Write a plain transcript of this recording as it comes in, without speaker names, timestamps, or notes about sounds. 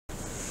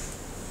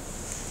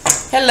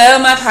Hello,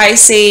 my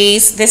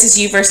Pisces. This is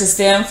you versus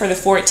them for the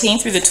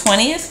 14th through the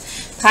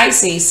 20th.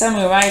 Pisces, Sun,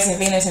 Moon, Rising,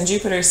 Venus, and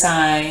Jupiter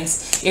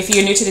signs. If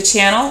you're new to the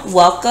channel,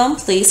 welcome.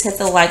 Please hit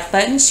the like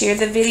button, share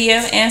the video,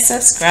 and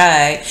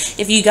subscribe.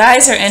 If you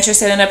guys are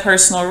interested in a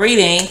personal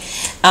reading,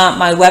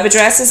 my web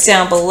address is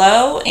down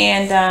below,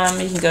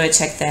 and you can go and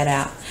check that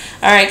out.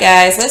 All right,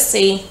 guys, let's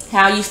see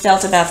how you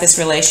felt about this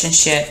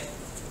relationship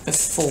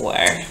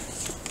before.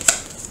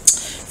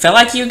 Felt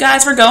like you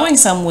guys were going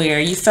somewhere.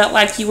 You felt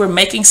like you were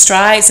making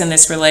strides in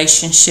this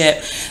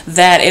relationship,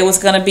 that it was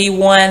going to be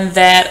one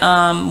that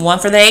one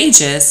for the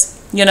ages,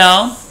 you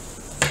know,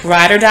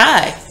 ride or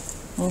die.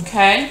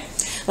 Okay,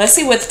 let's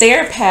see what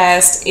their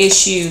past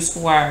issues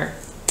were,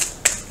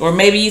 or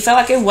maybe you felt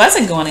like it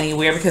wasn't going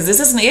anywhere because this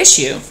is an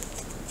issue.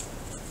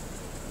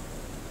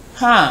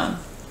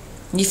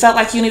 You felt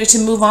like you needed to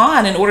move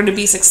on in order to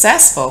be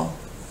successful.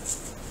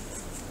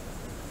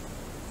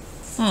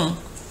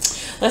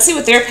 Let's see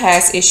what their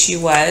past issue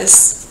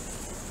was.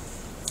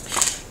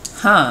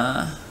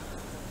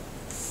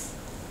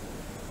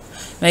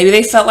 Maybe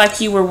they felt like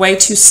you were way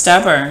too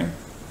stubborn,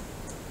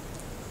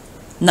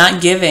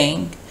 not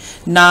giving,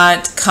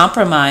 not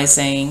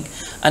compromising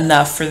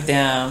enough for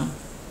them.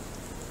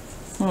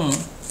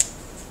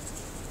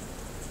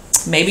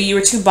 Maybe you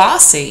were too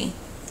bossy,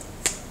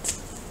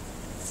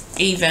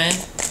 even.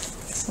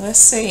 Let's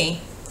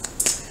see.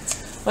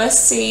 Let's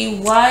see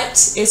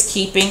what is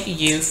keeping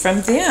you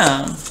from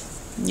them.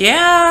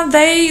 Yeah,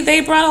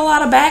 they brought a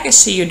lot of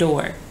baggage to your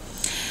door.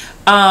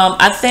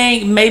 I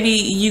think maybe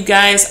you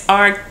guys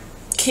are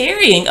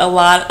carrying a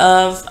lot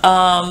of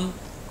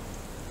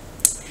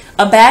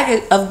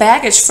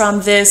baggage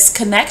from this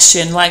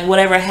connection. Like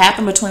whatever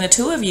happened between the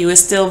two of you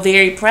is still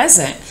very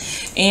present,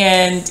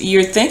 and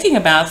you're thinking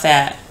about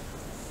that.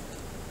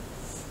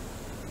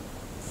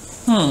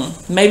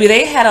 Maybe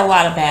they had a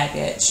lot of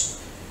baggage.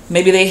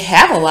 Maybe they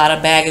have a lot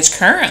of baggage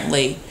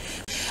currently.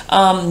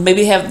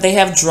 Maybe they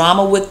have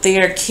drama with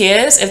their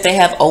kids, if they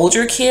have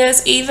older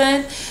kids,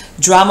 even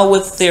drama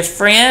with their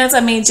friends. I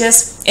mean,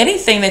 just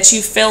anything that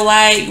you feel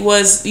like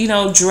was, you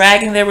know,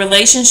 dragging their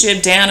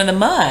relationship down in the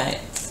mud.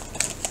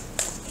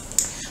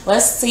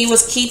 Let's see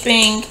what's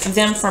keeping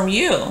them from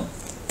you.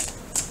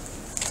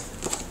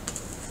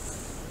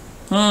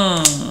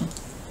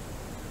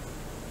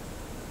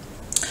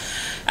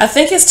 I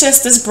think it's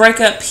just this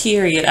breakup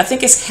period. I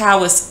think it's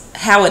how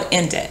it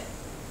ended.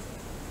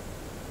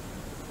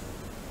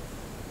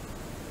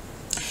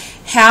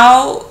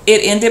 How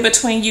it ended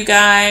between you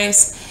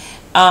guys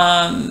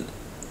has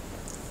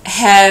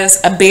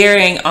a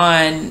bearing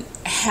on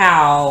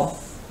how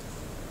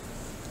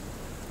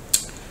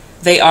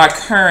they are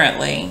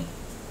currently.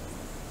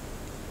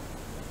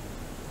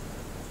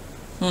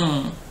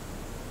 I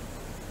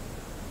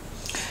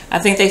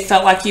think they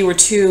felt like you were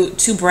too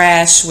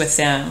brash with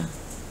them,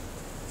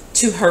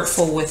 too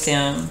hurtful with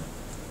them.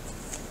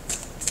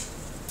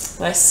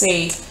 Let's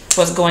see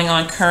what's going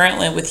on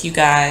currently with you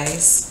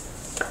guys.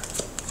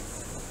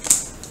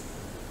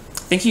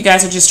 I think you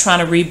guys are just trying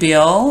to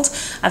rebuild.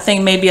 I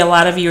think maybe a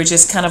lot of you are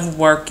just kind of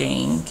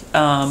working,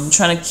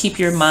 trying to keep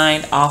your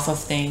mind off of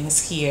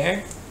things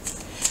here.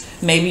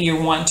 Maybe you're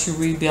wanting to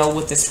rebuild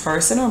with this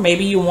person, or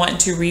maybe you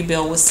want to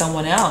rebuild with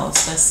someone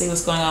else. Let's see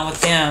what's going on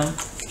with them.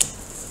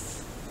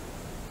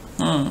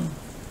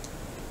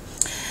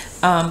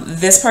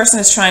 This person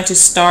is trying to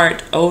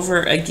start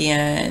over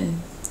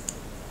again.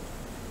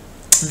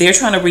 They're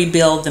trying to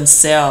rebuild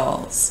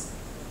themselves.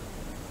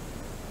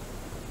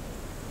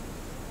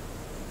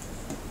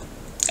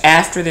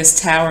 After this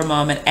tower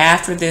moment,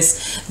 after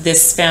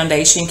this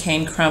foundation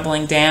came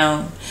crumbling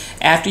down,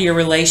 after your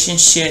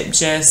relationship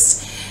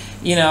just,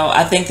 you know,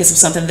 I think this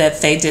was something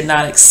that they did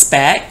not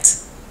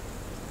expect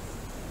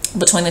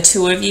between the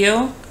two of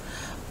you.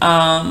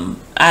 I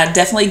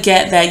definitely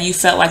get that you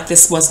felt like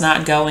this was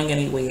not going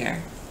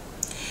anywhere.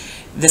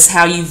 This is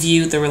how you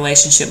viewed the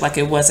relationship, like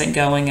it wasn't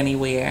going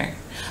anywhere.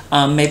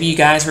 Maybe you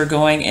guys were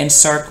going in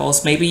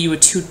circles. Maybe you were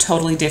two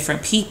totally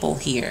different people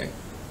here.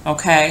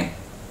 Okay?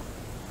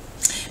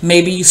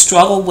 Maybe you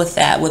struggle with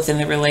that within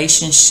the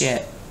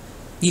relationship.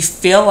 You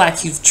feel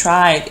like you've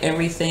tried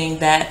everything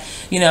that,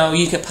 you know,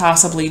 you could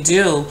possibly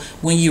do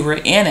when you were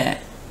in it.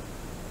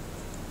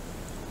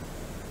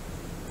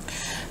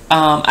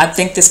 I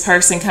think this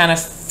person kind of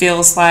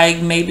feels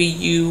like maybe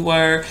you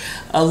were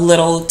a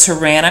little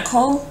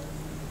tyrannical,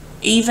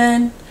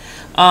 even.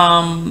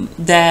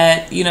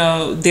 That, you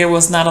know, there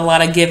was not a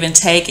lot of give and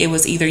take. It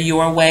was either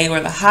your way or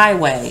the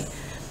highway.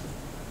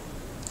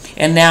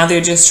 And now they're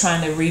just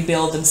trying to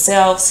rebuild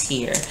themselves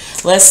here.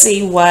 Let's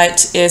see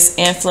what is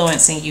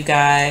influencing you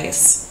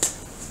guys.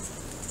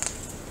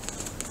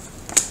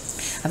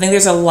 I think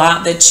there's a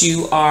lot that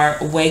you are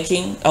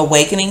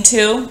awakening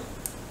to.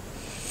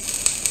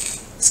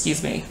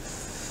 Excuse me.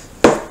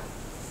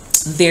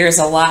 There's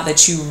a lot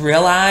that you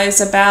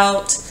realize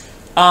about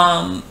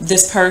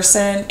this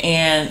person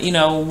and, you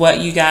know,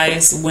 what you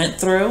guys went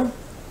through.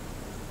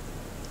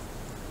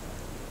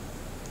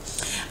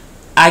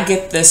 I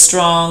get the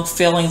strong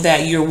feeling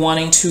that you're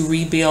wanting to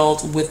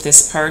rebuild with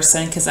this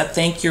person, because I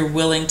think you're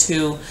willing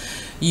to,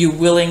 You're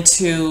willing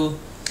to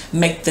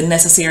make the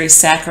necessary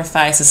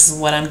sacrifices, is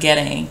what I'm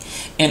getting,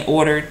 in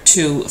order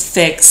to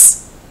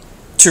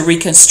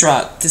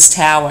reconstruct this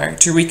tower,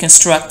 to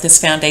reconstruct this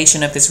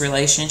foundation of this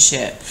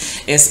relationship,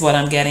 is what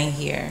I'm getting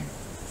here.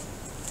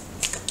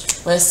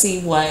 Let's see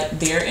what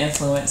their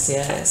influence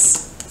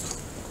is.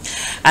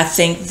 I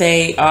think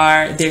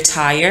they're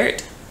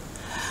tired.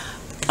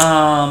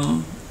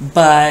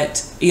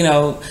 But, you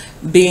know,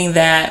 being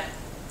that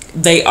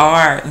they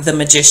are the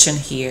magician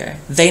here,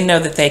 they know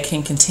that they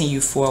can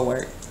continue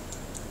forward.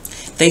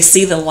 They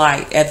see the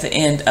light at the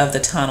end of the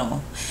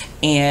tunnel,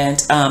 and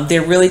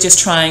they're really just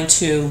trying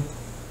to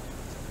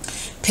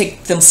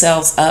pick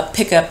themselves up,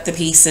 pick up the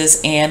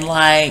pieces, and,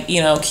 like,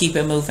 you know, keep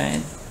it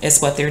moving is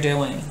what they're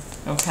doing.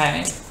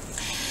 Okay,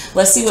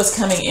 let's see what's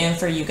coming in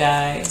for you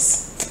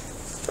guys.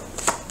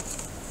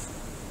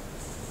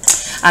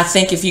 I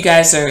think if you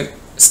guys are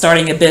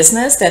starting a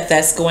business,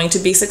 that's going to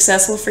be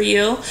successful for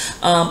you.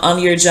 On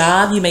your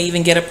job, you may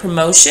even get a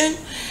promotion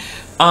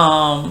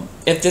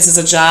if this is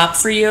a job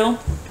for you.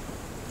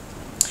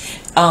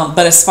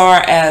 But as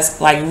far as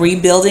like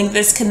rebuilding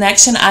this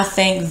connection, I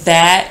think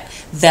that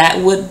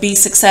would be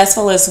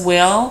successful as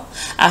well.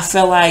 I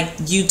feel like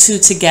you two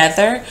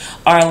together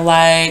are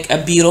like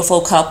a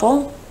beautiful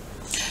couple.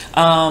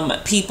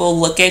 People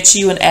look at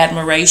you in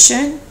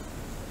admiration.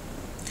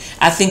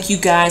 I think you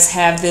guys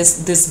have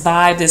this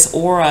vibe, this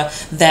aura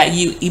that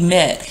you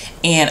emit.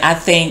 And I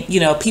think,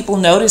 you know, people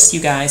notice you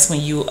guys when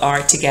you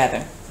are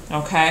together.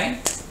 Okay?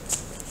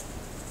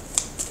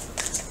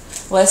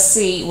 Let's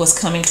see what's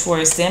coming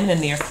towards them in the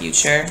near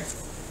future.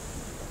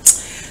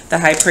 The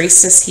High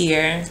Priestess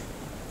here.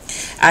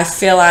 I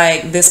feel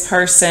like this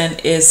person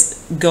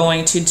is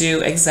going to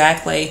do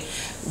exactly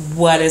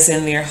what is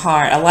in their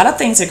heart. A lot of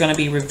things are going to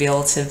be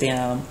revealed to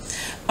them.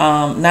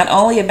 Not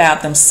only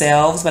about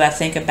themselves, but I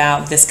think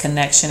about this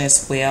connection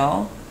as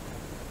well.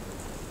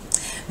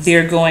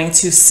 They're going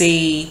to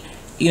see,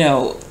 you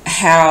know,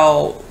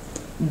 how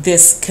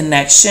this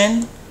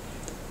connection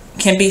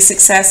can be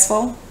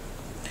successful.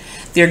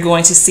 They're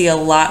going to see a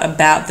lot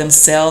about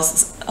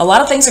themselves. A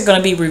lot of things are going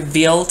to be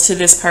revealed to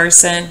this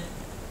person.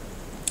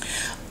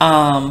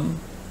 And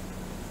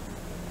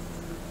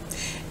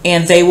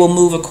they will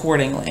move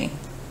accordingly.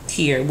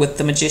 Here with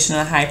the Magician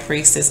and the High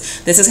Priestess.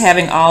 This is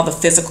having all the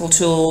physical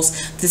tools.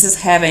 This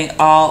is having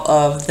all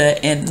of the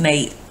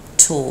innate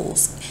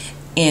tools,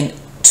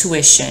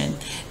 intuition,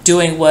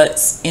 doing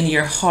what's in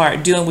your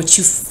heart, doing what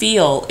you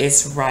feel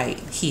is right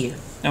here,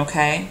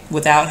 okay?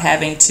 Without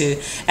having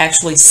to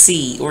actually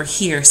see or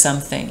hear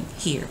something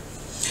here.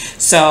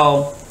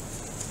 So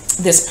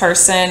this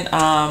person's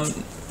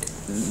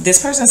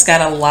got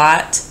a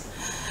lot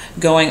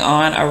going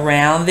on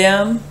around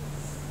them.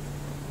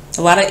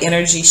 A lot of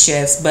energy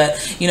shifts,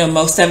 but, you know,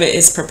 most of it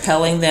is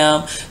propelling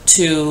them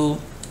to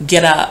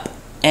get up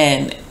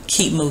and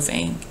keep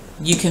moving.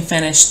 You can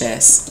finish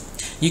this.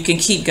 You can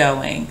keep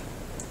going.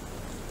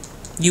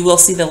 You will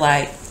see the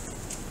light.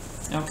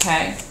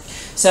 Okay?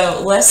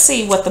 So let's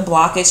see what the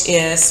blockage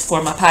is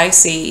for my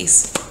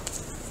Pisces.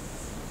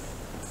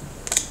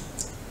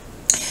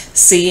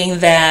 Seeing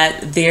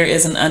that there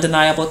is an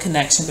undeniable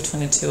connection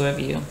between the two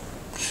of you.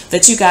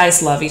 That you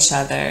guys love each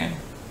other.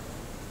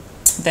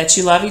 That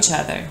you love each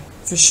other,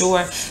 for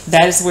sure.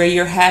 That is where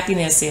your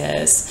happiness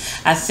is.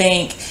 I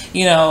think,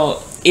 you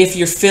know, if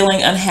you're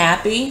feeling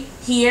unhappy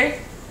here,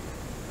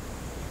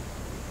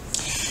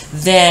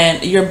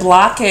 then your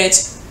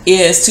blockage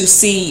is to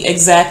see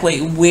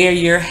exactly where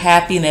your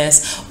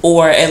happiness,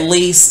 or at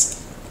least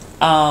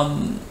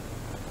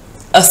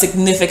a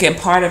significant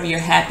part of your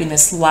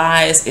happiness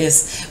lies,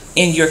 is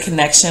in your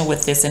connection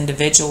with this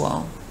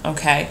individual.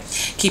 Okay,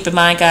 keep in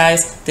mind,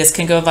 guys, this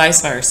can go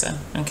vice versa.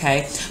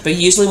 Okay, but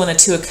usually when the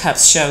Two of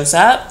Cups shows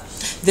up,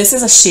 this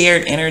is a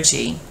shared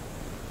energy.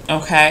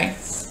 Okay,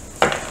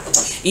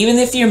 even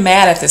if you're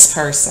mad at this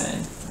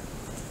person,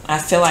 I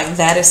feel like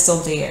that is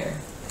still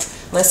there.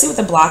 Let's see what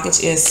the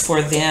blockage is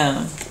for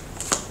them.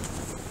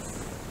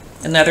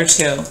 Another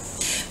two.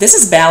 This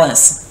is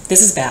balance.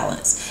 This is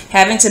balance.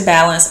 Having to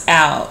balance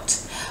out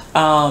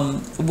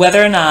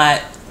whether or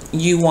not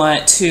you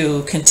want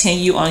to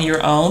continue on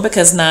your own,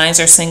 because nines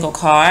are single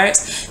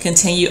cards,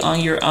 continue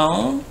on your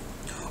own,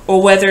 or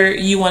whether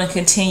you want to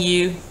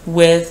continue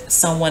with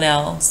someone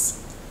else.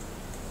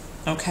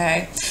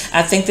 Okay,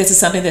 I think this is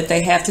something that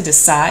they have to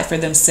decide for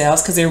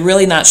themselves, because they're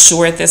really not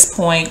sure at this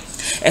point,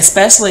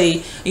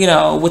 especially, you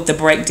know, with the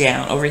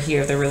breakdown over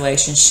here of the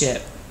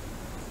relationship.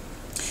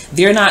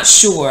 They're not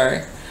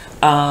sure.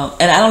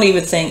 And I don't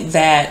even think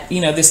that,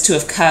 you know, this Two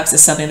of Cups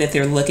is something that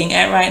they're looking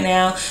at right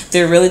now.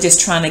 They're really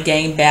just trying to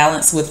gain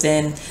balance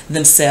within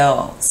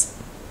themselves,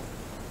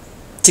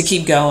 to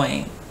keep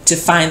going, to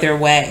find their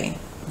way.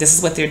 This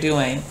is what they're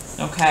doing.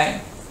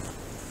 Okay,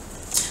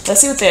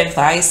 let's see what the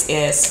advice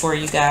is for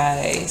you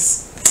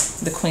guys.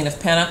 The Queen of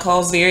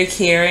Pentacles, very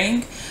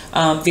caring,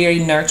 very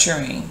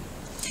nurturing.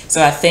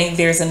 So I think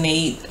there's a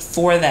need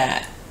for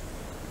that.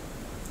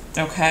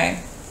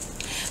 Okay,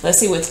 let's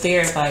see what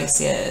their advice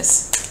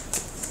is.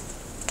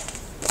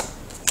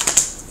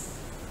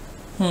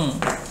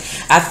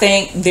 I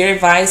think their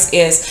advice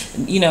is,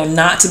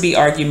 not to be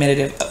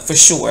argumentative for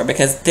sure,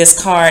 because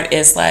this card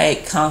is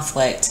like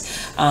conflict,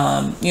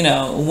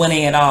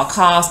 winning at all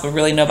costs, but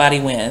really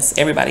nobody wins.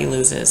 Everybody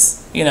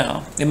loses.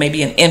 It may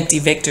be an empty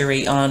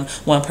victory on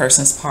one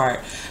person's part.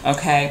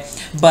 Okay.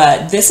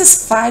 But this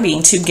is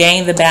fighting to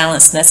gain the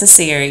balance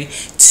necessary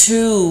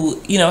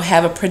to,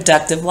 have a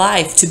productive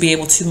life, to be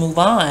able to move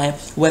on,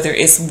 whether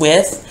it's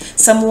with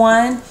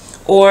someone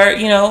or,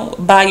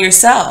 by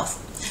yourself.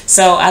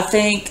 So I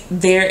think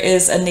there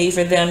is a need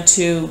for them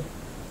to,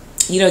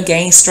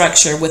 gain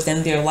structure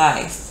within their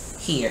life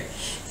here.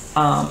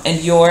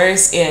 And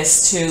yours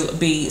is to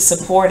be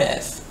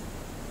supportive,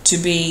 to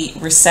be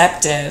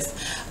receptive,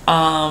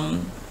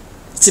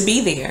 to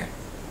be there,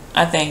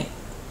 I think.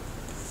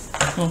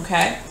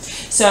 Okay.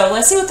 So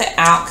let's see what the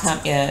outcome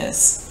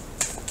is.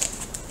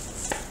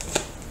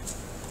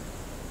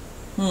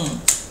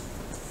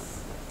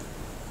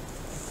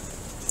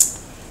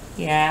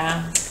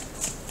 Yeah.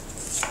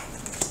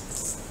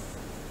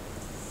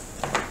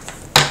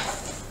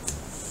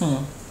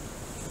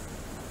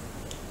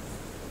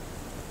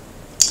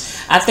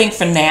 I think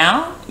for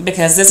now,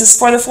 because this is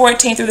for the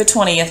 14th through the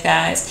 20th,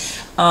 guys,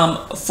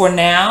 for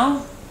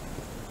now,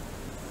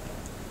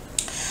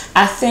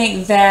 I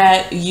think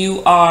that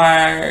you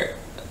are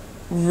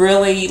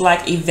really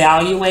like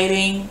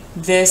evaluating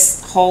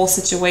this whole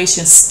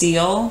situation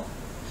still.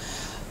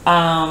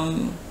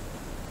 And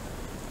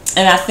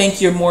I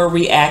think you're more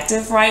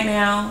reactive right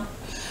now,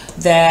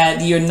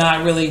 that you're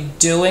not really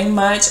doing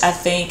much. I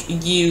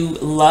think you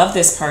love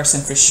this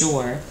person for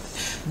sure,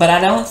 but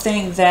I don't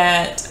think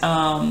that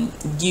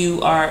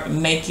you are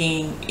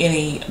making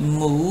any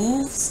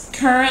moves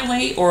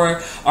currently,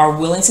 or are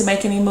willing to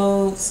make any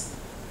moves.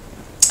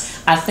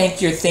 I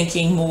think you're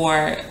thinking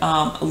more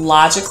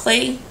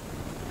logically,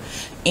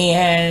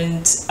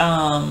 and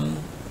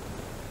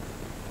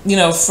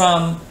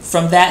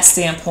from that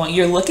standpoint,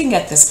 you're looking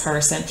at this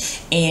person,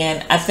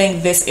 and I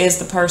think this is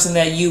the person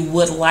that you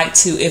would like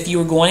to, if you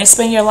were going to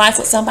spend your life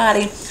with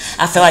somebody,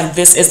 I feel like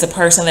this is the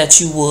person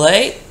that you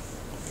would.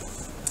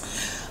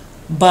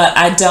 But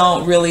I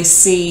don't really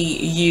see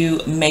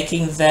you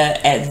making the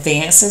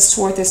advances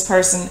toward this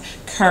person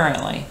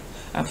currently.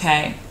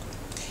 Okay.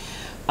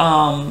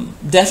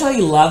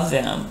 Definitely love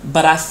them,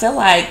 but I feel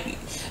like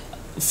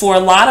for a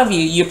lot of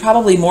you, you're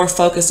probably more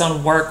focused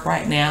on work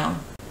right now.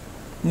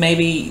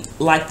 Maybe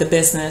like the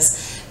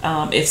business,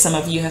 if some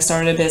of you have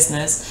started a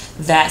business,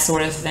 that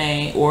sort of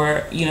thing,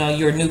 or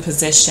your new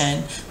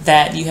position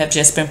that you have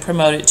just been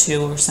promoted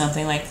to, or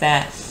something like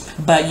that.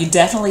 But you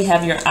definitely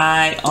have your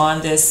eye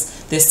on this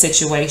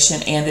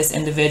situation and this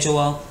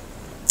individual.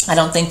 I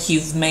don't think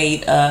you've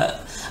made a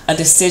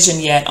decision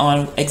yet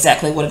on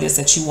exactly what it is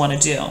that you want to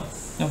do.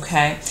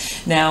 Okay.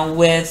 Now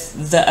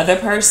with the other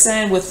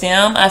person, with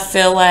them, I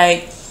feel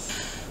like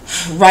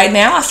right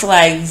now, I feel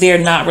like they're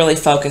not really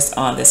focused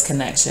on this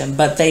connection,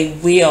 but they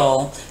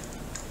will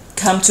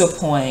come to a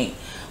point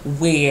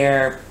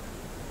where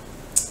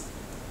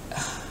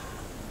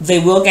they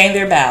will gain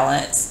their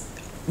balance.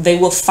 They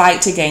will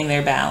fight to gain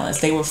their balance.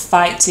 They will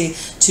fight to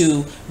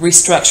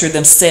restructure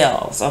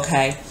themselves.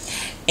 Okay.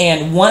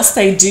 And once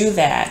they do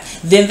that,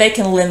 then they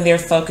can lend their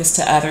focus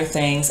to other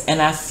things. And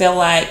I feel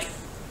like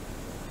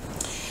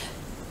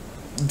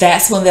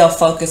that's when they'll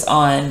focus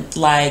on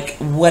like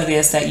what it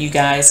is that you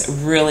guys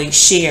really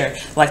share,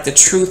 like the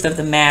truth of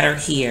the matter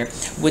here,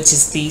 which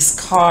is these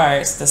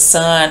cards, the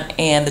Sun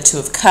and the Two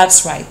of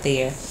Cups right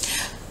there.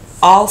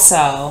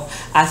 Also,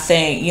 I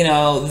think,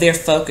 their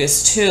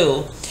focus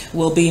too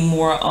will be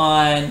more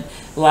on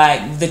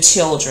like the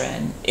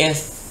children,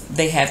 if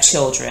they have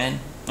children.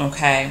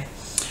 Okay.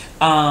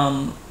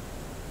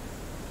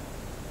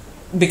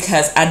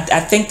 Because I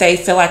think they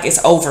feel like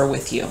it's over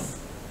with you.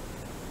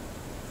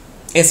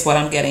 Is what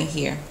I'm getting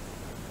here.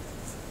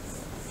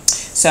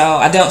 So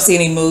I don't see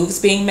any moves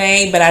being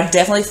made, but I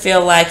definitely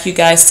feel like you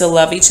guys still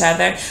love each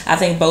other. I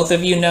think both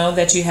of you know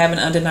that you have an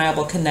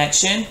undeniable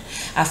connection.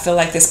 I feel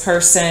like this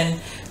person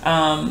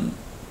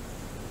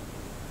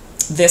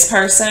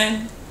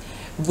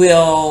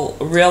will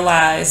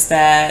realize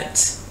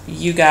that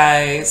you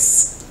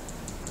guys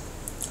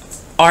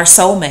are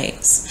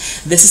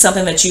soulmates. This is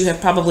something that you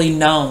have probably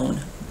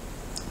known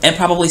and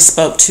probably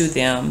spoke to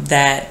them,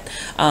 that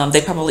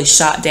they probably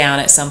shot down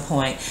at some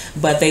point,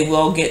 but they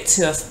will get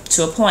to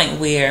a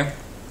point where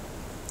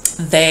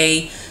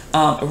they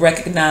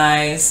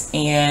recognize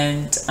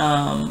and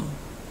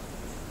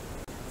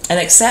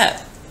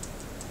accept.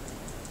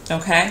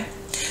 Okay,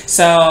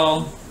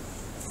 so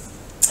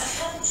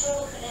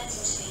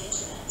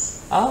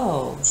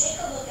oh, take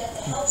a look at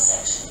the help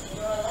section in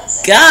your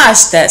Alexa.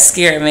 Gosh, that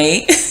scared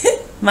me.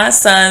 My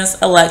son's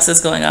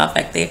Alexa's going off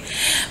back there,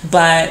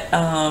 but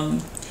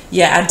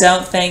yeah, I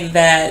don't think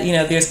that,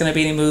 there's going to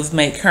be any move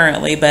made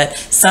currently, but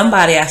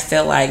somebody I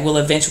feel like will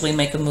eventually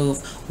make a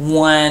move,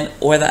 one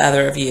or the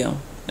other of you.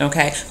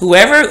 Okay.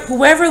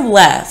 Whoever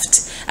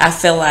left, I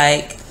feel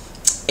like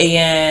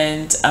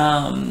and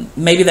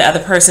maybe the other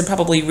person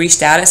probably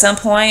reached out at some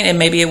point and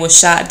maybe it was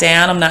shot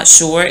down. I'm not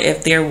sure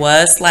if there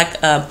was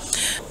like a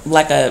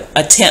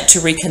attempt to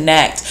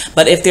reconnect,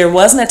 but if there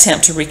was an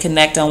attempt to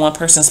reconnect on one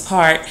person's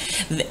part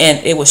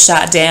and it was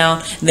shot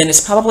down, then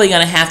it's probably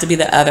going to have to be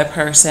the other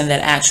person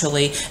that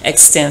actually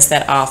extends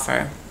that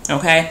offer.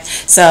 Okay,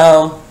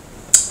 so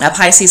my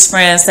Pisces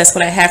friends, that's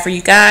what I have for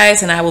you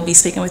guys, and I will be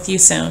speaking with you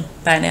soon.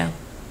 Bye now.